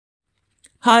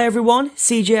Hi everyone,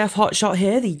 CJF Hotshot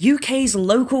here, the UK's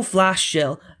local Flash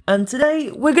shill, and today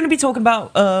we're going to be talking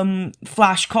about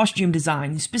Flash costume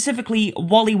design, specifically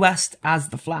Wally West as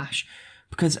the Flash,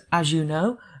 because as you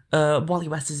know, Wally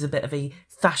West is a bit of a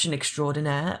fashion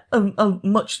extraordinaire,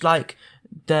 much like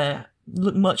Kyle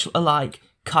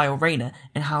Rayner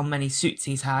and how many suits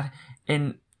he's had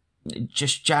in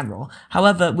just general.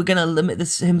 However, we're going to limit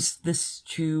this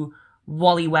to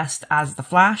Wally West as the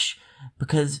Flash,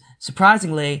 because,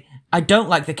 surprisingly, I don't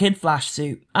like the Kid Flash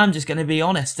suit. I'm just gonna be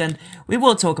honest, and we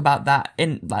will talk about that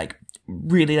in,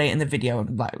 really late in the video,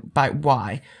 about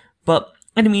why. But,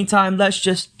 in the meantime, let's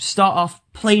just start off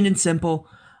plain and simple.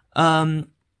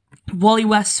 Wally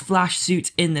West's Flash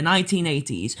suit in the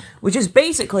 1980s, which is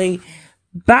basically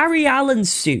Barry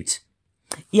Allen's suit.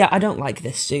 Yeah, I don't like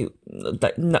this suit,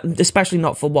 especially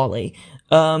not for Wally.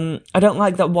 I don't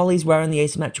like that Wally's wearing the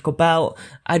asymmetrical belt.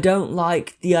 I don't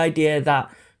like the idea that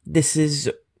this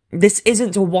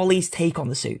isn't a Wally's take on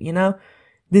the suit, you know?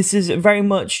 This is very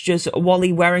much just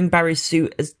Wally wearing Barry's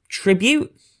suit as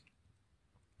tribute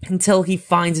until he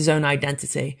finds his own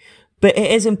identity. But it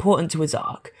is important to his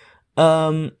arc.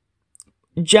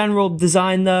 General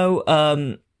design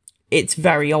though, it's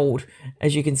very old,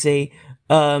 as you can see.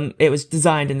 It was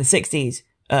designed in the 60s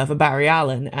for Barry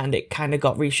Allen, and it kind of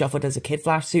got reshuffled as a Kid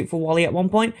Flash suit for Wally at one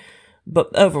point.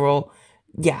 But overall,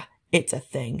 yeah, it's a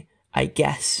thing, I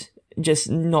guess. Just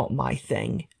not my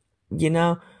thing, you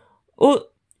know?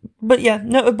 But yeah,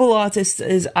 notable artists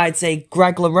is, I'd say,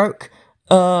 Greg LaRocque,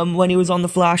 when he was on The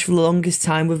Flash for the longest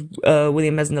time with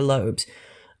William Messner Loebs,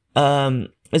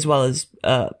 as well as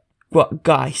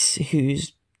Geis, who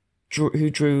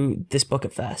drew this book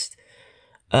at first.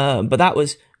 But that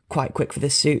was quite quick for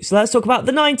this suit. So let's talk about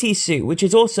the 90s suit, which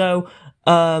is also,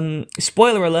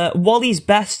 spoiler alert, Wally's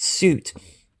best suit.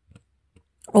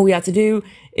 All we had to do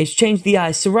is change the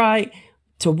eyes to white,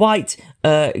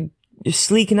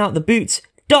 sleeken out the boots,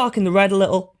 darken the red a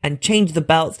little, and change the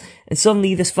belt, and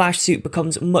suddenly this Flash suit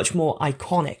becomes much more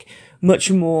iconic,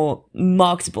 much more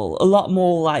marketable, a lot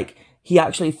more like he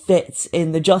actually fits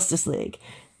in the Justice League.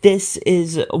 This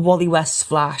is Wally West's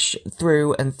Flash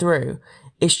through and through.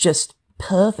 It's just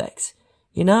perfect,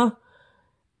 you know?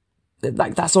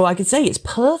 That's all I can say. It's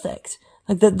perfect.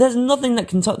 There's nothing that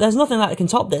can top this.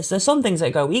 There's some things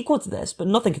that go equal to this, but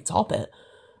nothing can top it.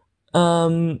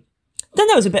 Then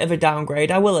there was a bit of a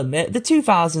downgrade, I will admit. The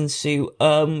 2000 suit,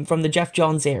 from the Jeff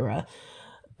Johns era.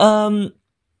 Not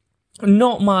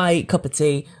my cup of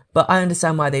tea, but I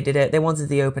understand why they did it. They wanted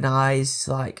the open eyes,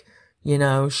 show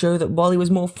that Wally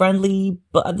was more friendly,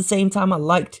 but at the same time I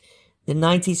liked the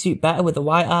 90s suit better with the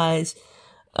white eyes.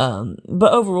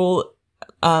 But overall,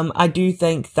 I do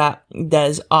think that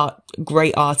there's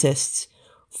great artists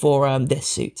for this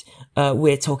suit.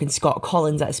 We're talking Scott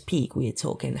Collins at his peak. We're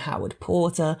talking Howard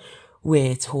Porter.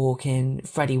 We're talking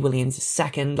Freddie Williams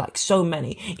II. So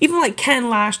many. Even Ken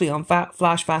Lashley on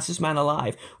Flash Fastest Man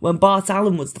Alive when Bart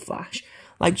Allen was the Flash.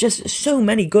 Just so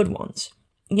many good ones.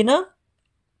 You know?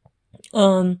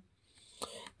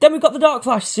 Then we've got the Dark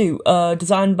Flash suit,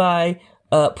 designed by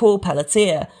Paul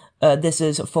Pelletier. This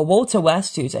is for Walter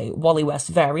West, who's a Wally West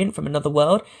variant from another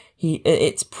world.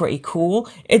 It's pretty cool.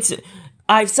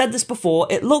 I've said this before,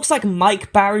 it looks like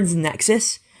Mike Baron's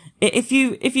Nexus. If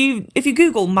you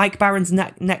Google Mike Baron's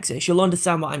Nexus, you'll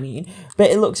understand what I mean.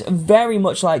 But it looks very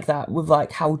much like that, with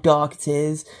how dark it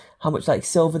is, how much like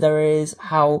silver there is,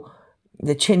 how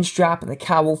the chin strap and the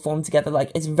cowl form together.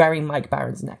 It's very Mike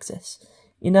Baron's Nexus.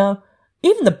 You know?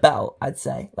 Even the belt, I'd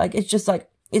say. It's just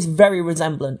it's very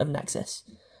resemblant of Nexus.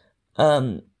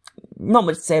 Not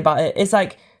much to say about it. It's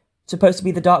supposed to be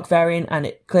the dark variant, and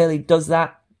it clearly does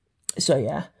that. So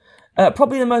yeah.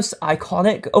 Probably the most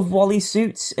iconic of Wally's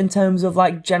suits in terms of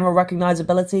general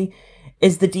recognizability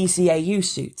is the DCAU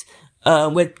suit.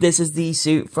 This is the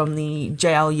suit from the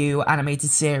JLU animated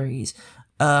series.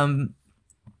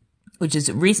 Which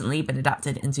has recently been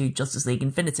adapted into Justice League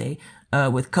Infinity,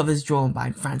 with covers drawn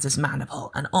by Francis Manapul,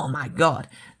 and oh my god,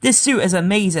 this suit is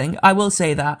amazing, I will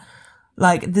say that.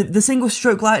 The single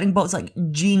stroke lightning bolt's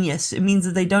genius. It means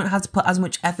that they don't have to put as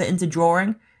much effort into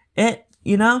drawing it,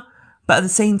 you know? But at the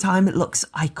same time, it looks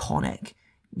iconic,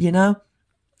 you know?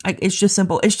 It's just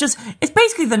simple. It's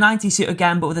basically the 90s suit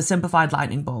again, but with a simplified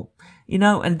lightning bolt, you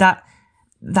know? And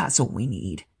that's all we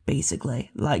need, basically.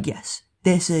 Yes,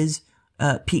 this is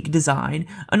peak design.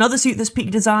 Another suit that's peak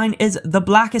design is the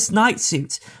Blackest Night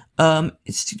suit.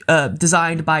 It's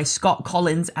designed by Scott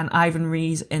Collins and Ivan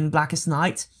Reis in Blackest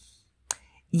Night.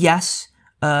 Yes,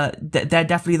 they're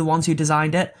definitely the ones who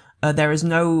designed it. There is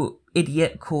no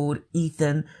idiot called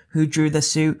Ethan who drew the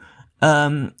suit.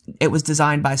 It was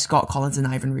designed by Scott Collins and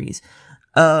Ivan Reis.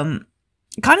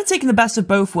 kind of taking the best of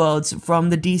both worlds from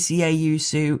the DCAU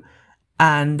suit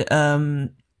and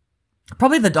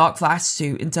probably the Dark Flash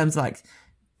suit in terms of like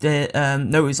the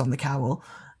nose on the cowl,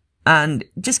 and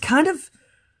just kind of,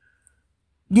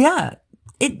 yeah,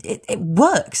 it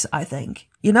works, I think.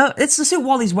 You know, it's the suit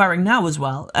Wally's wearing now as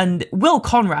well, and Will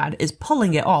Conrad is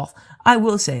pulling it off. I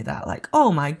will say that, like,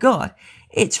 oh my god,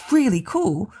 it's really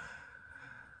cool.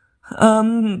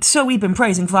 So we've been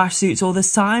praising Flash suits all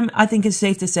this time. I think it's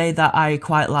safe to say that I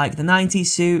quite like the 90s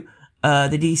suit,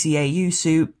 the DCAU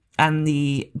suit, and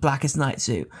the Blackest Night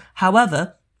suit.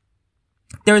 However,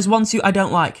 there is one suit I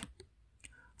don't like.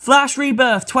 Flash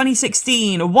Rebirth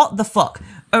 2016, what the fuck?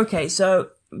 Okay, so,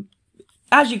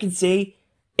 as you can see,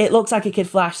 it looks like a Kid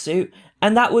Flash suit,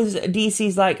 and that was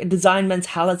DC's, like, design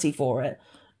mentality for it.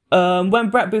 When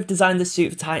Brett Booth designed the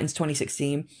suit for Titans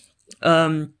 2016,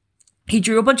 he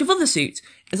drew a bunch of other suits.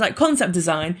 It's like concept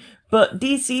design, but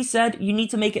DC said you need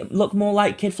to make it look more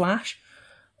like Kid Flash.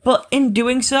 But in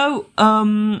doing so,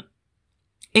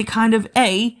 it kind of,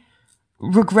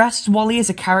 regressed Wally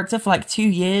as a character for like 2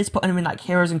 years, putting him in like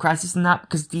Heroes in Crisis and that,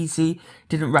 because DC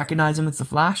didn't recognize him as the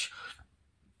Flash.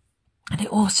 And it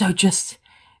also just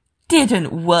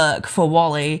didn't work for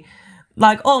Wally.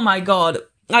 Like, oh my god.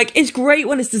 Like, it's great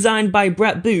when it's designed by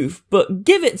Brett Booth, but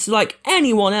give it to like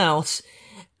anyone else,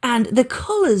 and the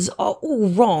colours are all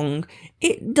wrong.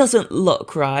 It doesn't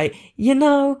look right, you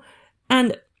know?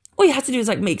 And all you have to do is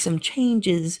like make some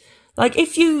changes. Like,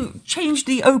 if you change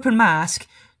the open mask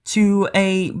to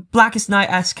a Blackest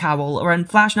Night-esque cowl or a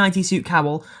Flash 90 suit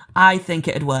cowl, I think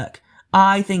it'd work.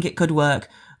 I think it could work.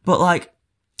 But, like,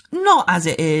 not as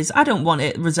it is. I don't want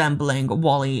it resembling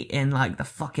Wally in, like, the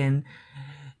fucking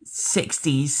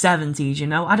 60s, 70s, you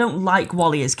know? I don't like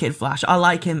Wally as Kid Flash. I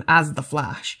like him as the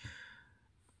Flash.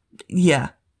 Yeah.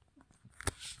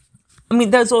 I mean,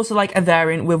 there's also, like, a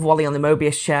variant with Wally on the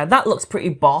Mobius chair. That looks pretty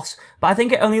boss, but I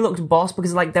think it only looked boss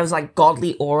because, like, there was, like,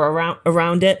 godly aura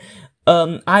around it.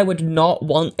 I would not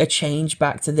want a change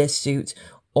back to this suit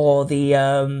or the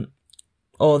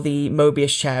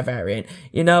Mobius chair variant.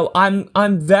 You know,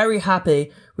 I'm very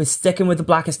happy with sticking with the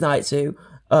Blackest Night suit,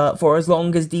 for as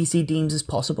long as DC deems as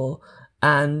possible,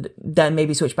 and then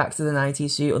maybe switch back to the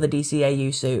 90s suit or the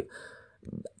DCAU suit.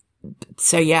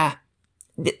 So yeah,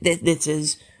 this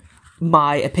is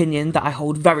my opinion that I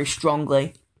hold very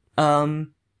strongly.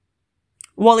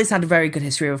 Wally's had a very good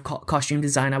history of costume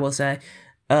design, I will say.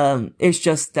 It's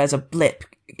just, there's a blip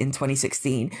in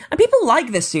 2016. And people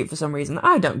like this suit for some reason.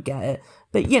 I don't get it.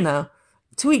 But, you know,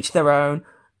 to each their own.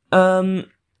 So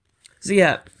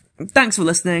yeah, thanks for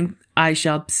listening. I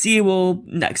shall see you all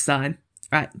next time.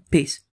 Alright, peace.